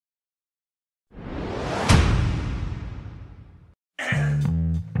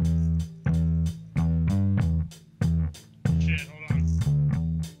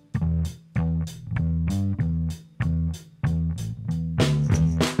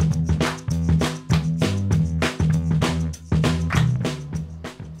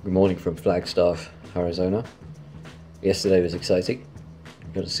Good morning from Flagstaff, Arizona. Yesterday was exciting.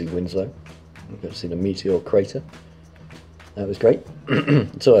 Got to see Winslow. Got to see the meteor crater. That was great.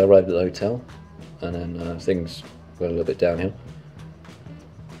 Until I arrived at the hotel, and then things went a little bit downhill.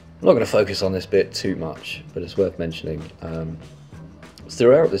 I'm not going to focus on this bit too much, but it's worth mentioning.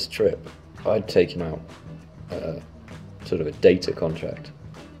 Throughout this trip, I'd taken out sort of a data contract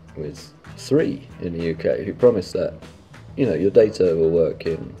with 3 in the UK who promised that, you know, your data will work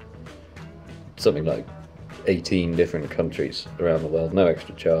in something like 18 different countries around the world, no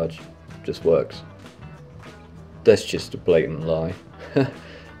extra charge, just works. That's just a blatant lie.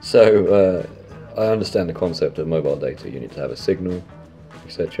 So I understand the concept of mobile data. You need to have a signal,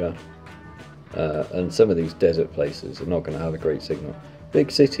 etc. And some of these desert places are not going to have a great signal. Big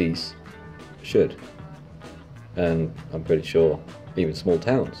cities should, and I'm pretty sure even small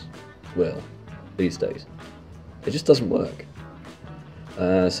towns will these days. It just doesn't work.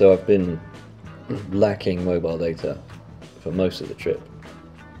 So I've been lacking mobile data for most of the trip.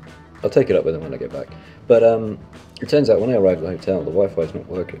 I'll take it up with them when I get back. But it turns out when I arrived at the hotel, the Wi-Fi is not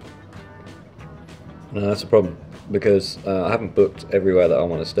working. No, that's a problem, because I haven't booked everywhere that I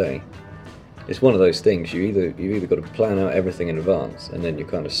want to stay. It's one of those things, you either got to plan out everything in advance, and then you're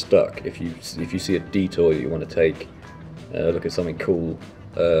kind of stuck. If you see a detour that you want to take, look at something cool,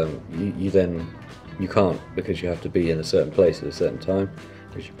 you can't, because you have to be in a certain place at a certain time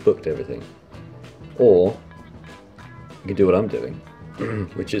because you've booked everything. Or you can do what I'm doing,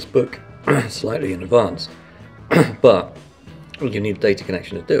 which is book slightly in advance, but you need a data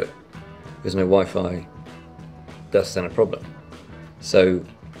connection to do it. If there's no Wi-Fi, that's then a problem. So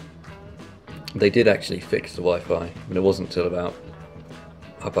they did actually fix the Wi-Fi, but it wasn't until about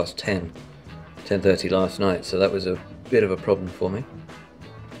 10:30 last night, so that was a bit of a problem for me.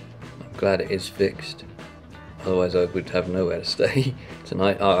 I'm glad it is fixed, otherwise I would have nowhere to stay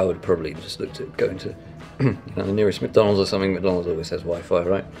tonight. I would probably just look at going to the nearest McDonald's or something. McDonald's always has Wi-Fi,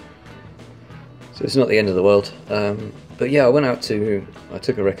 right? So it's not the end of the world. But yeah, I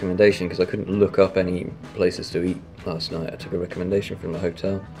took a recommendation because I couldn't look up any places to eat last night. I took a recommendation from the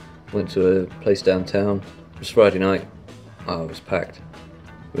hotel, went to a place downtown. It was Friday night. Oh, it was packed.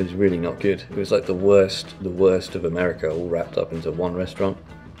 It was really not good. It was like the worst of America all wrapped up into one restaurant.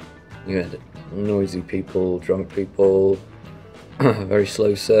 You had noisy people, drunk people, very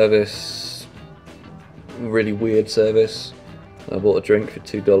slow service, really weird service. I bought a drink for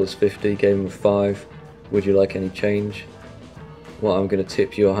 $2.50, gave him $5. Would you like any change? Well, I'm going to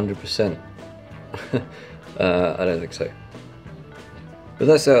tip you 100%. I don't think so. But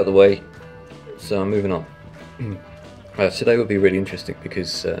that's out of the way, so I'm moving on. Today will be really interesting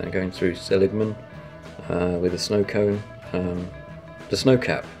because I'm going through Seligman with a snow cone. The snow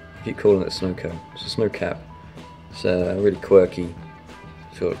cap. I keep calling it a snow cone. It's a snow cap. It's a really quirky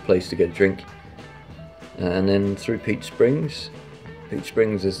sort of place to get a drink. And then through Peach Springs. Peach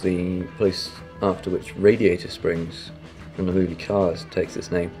Springs is the place after which Radiator Springs from the movie Cars takes its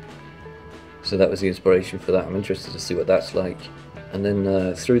name. So that was the inspiration for that. I'm interested to see what that's like. And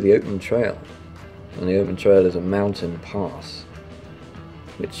then through the Oatman Trail. And the Oatman Trail is a mountain pass,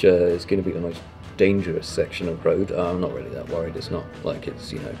 which is going to be the most dangerous section of road. I'm not really that worried. It's not like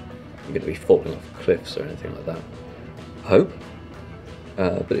it's, you know, you're going to be falling off cliffs or anything like that. I hope.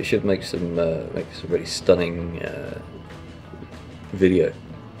 But it should make some really stunning video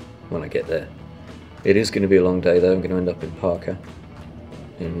when I get there. It is going to be a long day though. I'm going to end up in Parker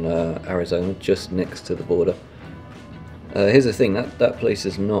in Arizona, just next to the border. Here's the thing, that place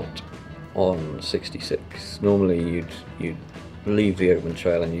is not on 66. Normally you'd leave the Oatman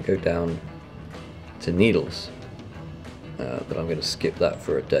Trail and you go down to Needles, but I'm going to skip that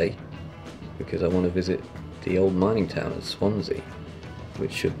for a day because I want to visit the old mining town of Swansea,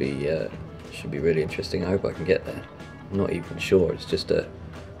 which should be really interesting. I hope I can get there. I'm not even sure. It's just a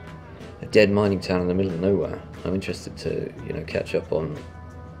dead mining town in the middle of nowhere. I'm interested to, you know, catch up on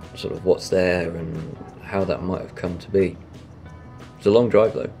sort of what's there and how that might have come to be. It's a long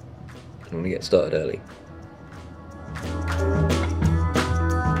drive though. I'm going to get started early.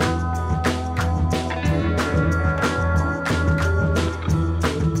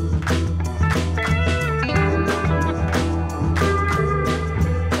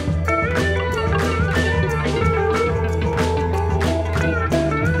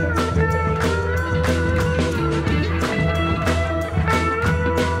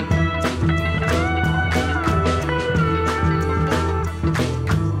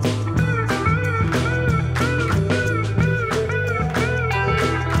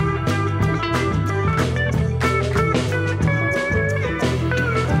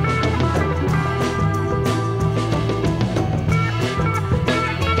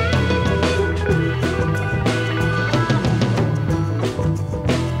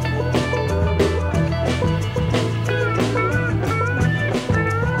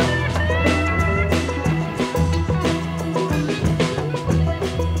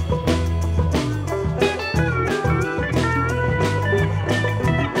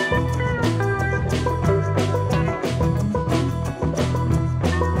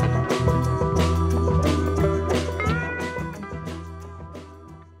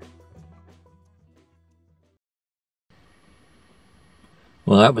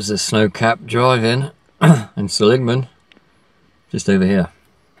 that was the snow-capped drive-in in Seligman, just over here.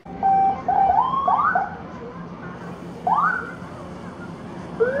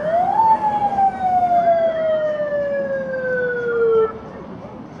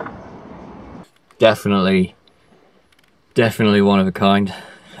 Definitely one of a kind.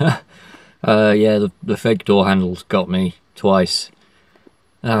 Yeah, the fake door handles got me twice.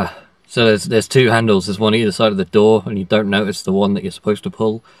 So there's two handles, there's one either side of the door, and you don't notice the one that you're supposed to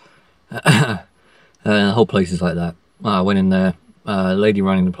pull. The whole place is like that. I went in there, a lady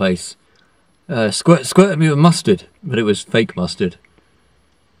running the place squirted me with mustard, but it was fake mustard.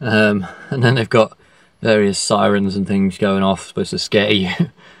 And then they've got various sirens and things going off, supposed to scare you.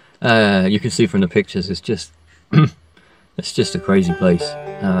 You can see from the pictures, it's just it's just a crazy place.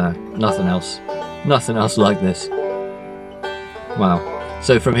 Nothing else like this. Wow.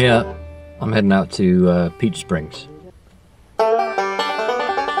 So from here, I'm heading out to Peach Springs.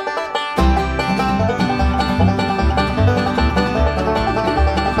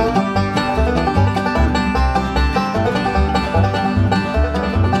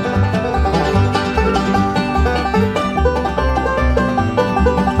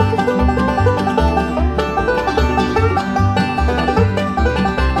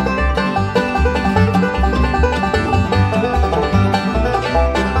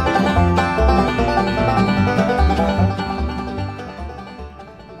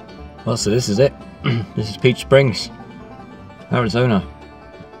 Well, so this is it. This is Peach Springs, Arizona,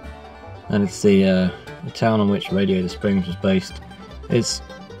 and it's the town on which Radiator Springs was based. It's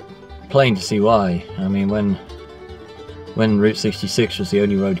plain to see why. I mean, when Route 66 was the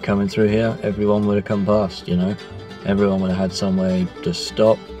only road coming through here, everyone would have come past, you know. Everyone would have had somewhere to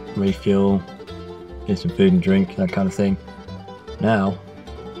stop, refuel, get some food and drink, that kind of thing. Now,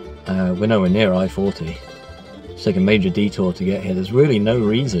 we're nowhere near I-40. It's like a major detour to get here. There's really no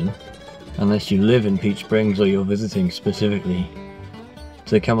reason, unless you live in Peach Springs or you're visiting specifically,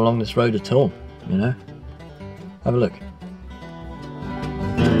 to come along this road at all, you know? Have a look.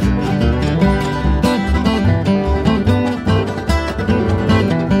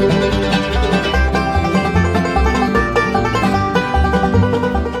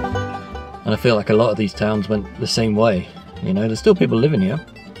 And I feel like a lot of these towns went the same way, you know? There's still people living here.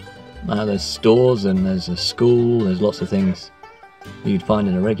 There's stores and there's a school, there's lots of things you'd find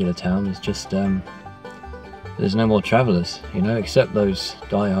in a regular town. It's just there's no more travellers, you know, except those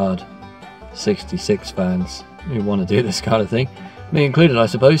die-hard 66 fans who want to do this kind of thing, me included, I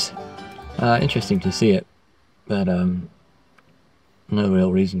suppose. Interesting to see it, but no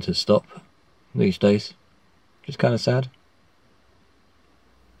real reason to stop these days. Just kind of sad.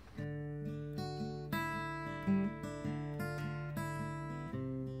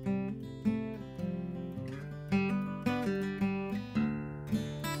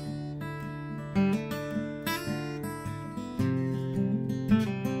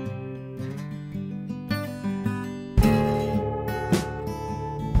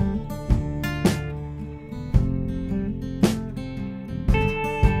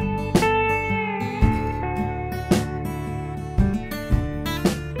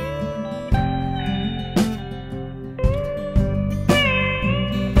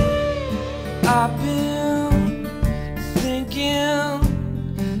 I've been thinking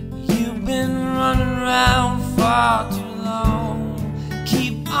you've been running around far too long.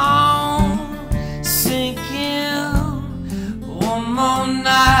 Keep on sinking one more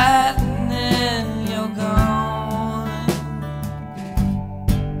night and then you're gone.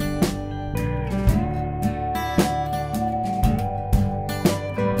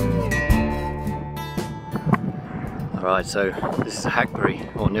 Alright, so this is Hackberry,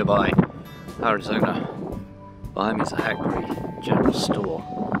 or nearby Arizona. Behind me is a Hackberry general store.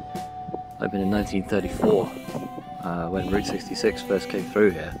 Opened in 1934, when Route 66 first came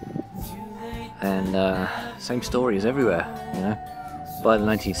through here. And same story as everywhere, you know. By the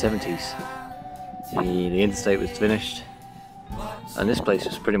 1970s, the interstate was finished, and this place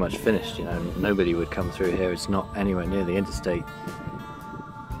was pretty much finished, you know. Nobody would come through here, it's not anywhere near the interstate.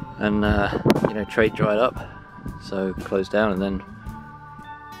 And, you know, trade dried up, so closed down, and then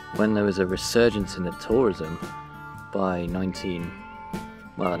when there was a resurgence in the tourism by the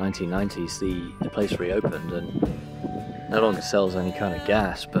 1990s, the place reopened and no longer sells any kind of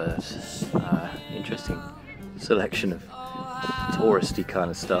gas, but interesting selection of touristy kind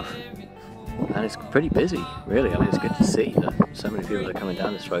of stuff. And it's pretty busy, really. I mean, it's good to see that so many people are coming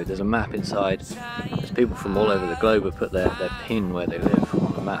down this road. There's a map inside. There's people from all over the globe who put their pin where they live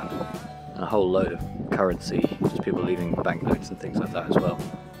on the map. And a whole load of currency, just people leaving banknotes and things like that as well.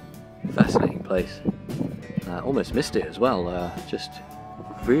 Fascinating place. Almost missed it as well, just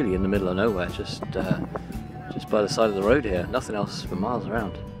really in the middle of nowhere, just by the side of the road here. Nothing else for miles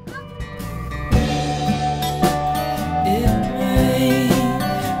around. It may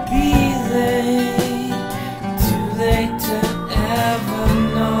be late, too late to ever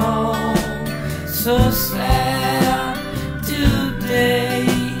know. So sad today,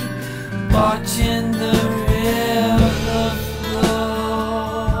 watching the river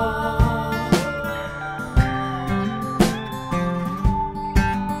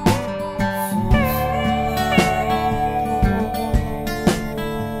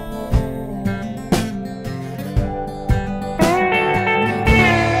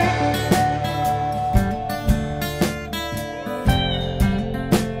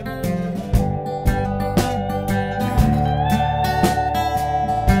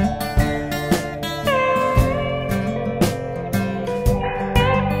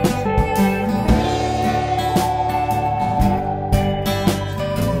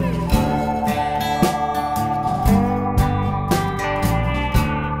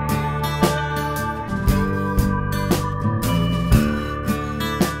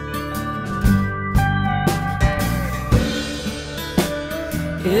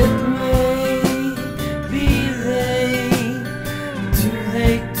It may be late, too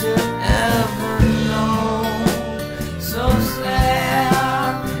late to ever know. So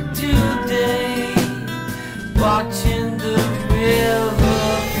sad today, watching the river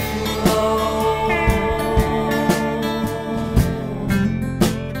flow.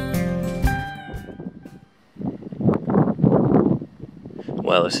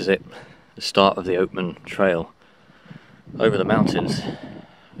 Well, this is it, the start of the Oatman Trail over the mountains,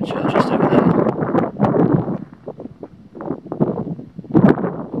 which are just over there.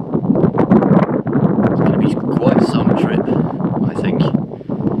 It's going to be quite some trip, I think.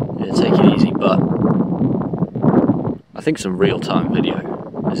 Yeah, take it easy, but I think some real-time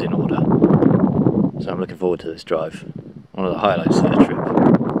video is in order. So I'm looking forward to this drive. One of the highlights of the trip.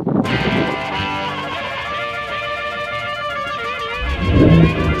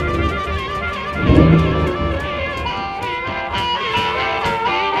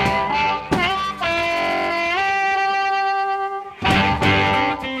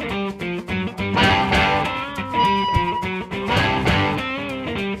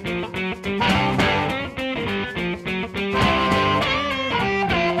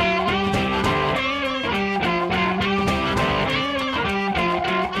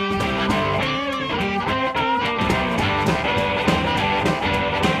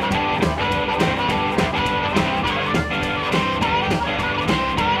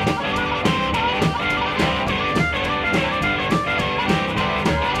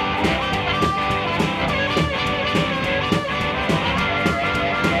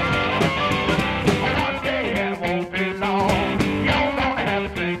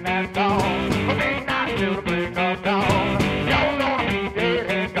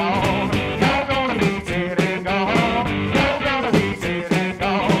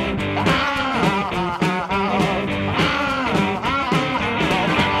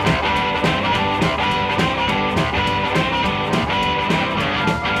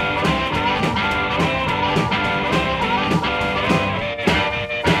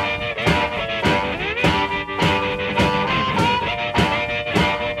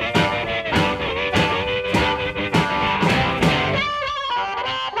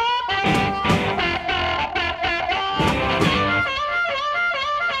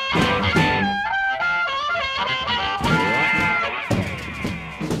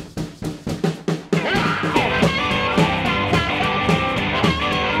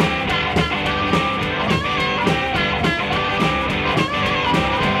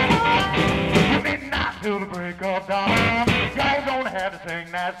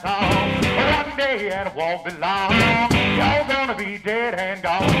 Sing that song one day and it won't be long. You're gonna be dead and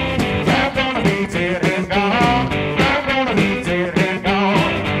gone. You're gonna be dead and gone. You're gonna be dead and gone.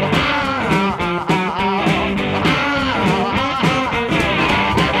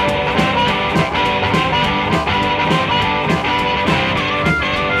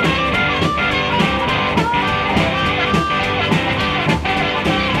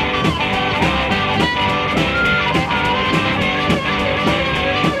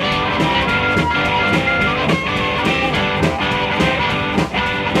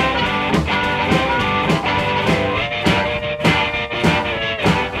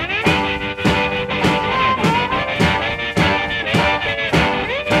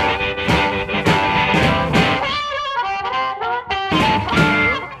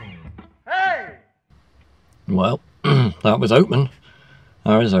 Well, that was Oatman,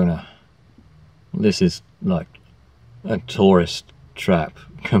 Arizona. This is like a tourist trap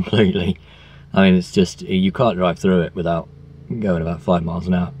completely. I mean, it's just, you can't drive through it without going about 5 miles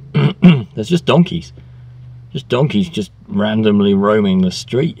an hour. There's just donkeys just randomly roaming the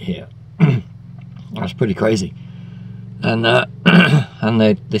street here. That's pretty crazy. And and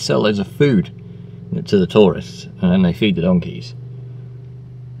they sell loads of food to the tourists, and then they feed the donkeys.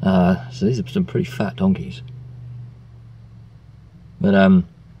 So these are some pretty fat donkeys. But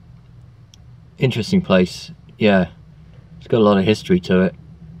interesting place. Yeah, it's got a lot of history to it.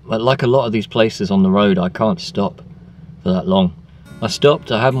 But like a lot of these places on the road, I can't stop for that long. I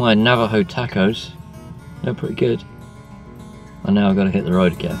stopped, I had my Navajo tacos. They're pretty good. And now I've got to hit the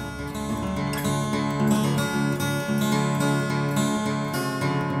road again.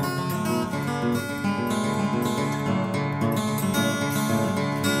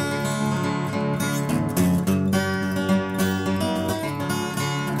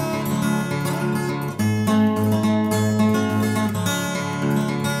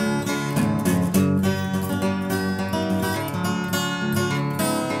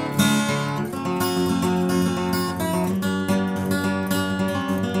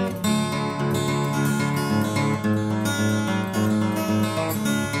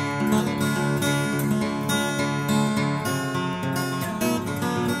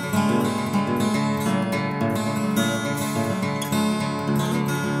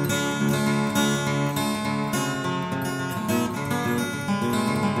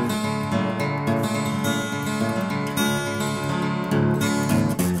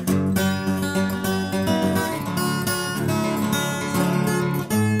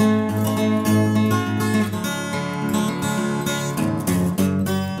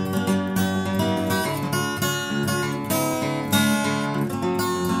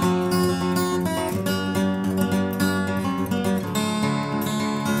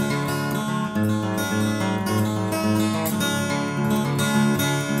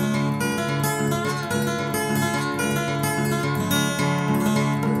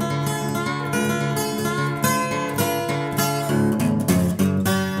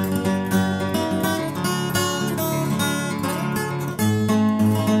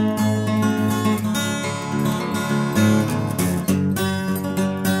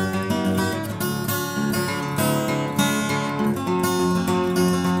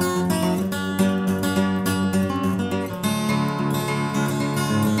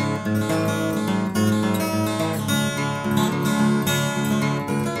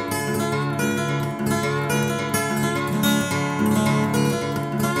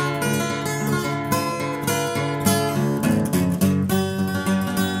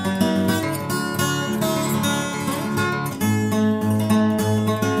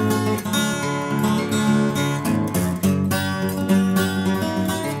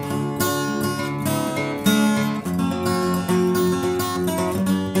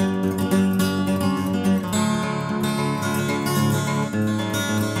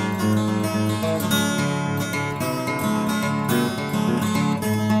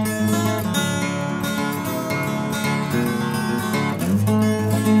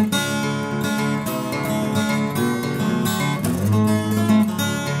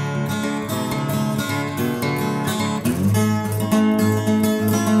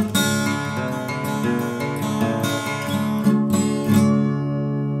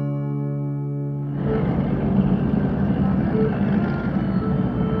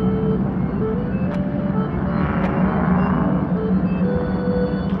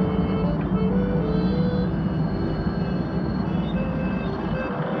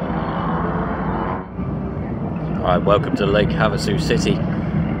 Alright, welcome to Lake Havasu City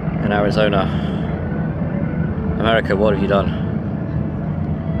in Arizona. America, what have you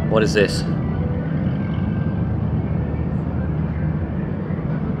done? What is this? Do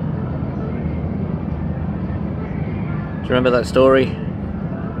you remember that story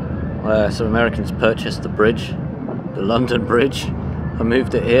where some Americans purchased the bridge, the London Bridge, and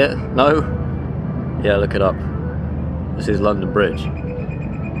moved it here? No? Yeah, look it up. This is London Bridge.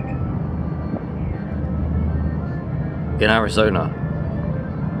 In Arizona.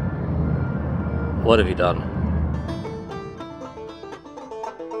 What have you done?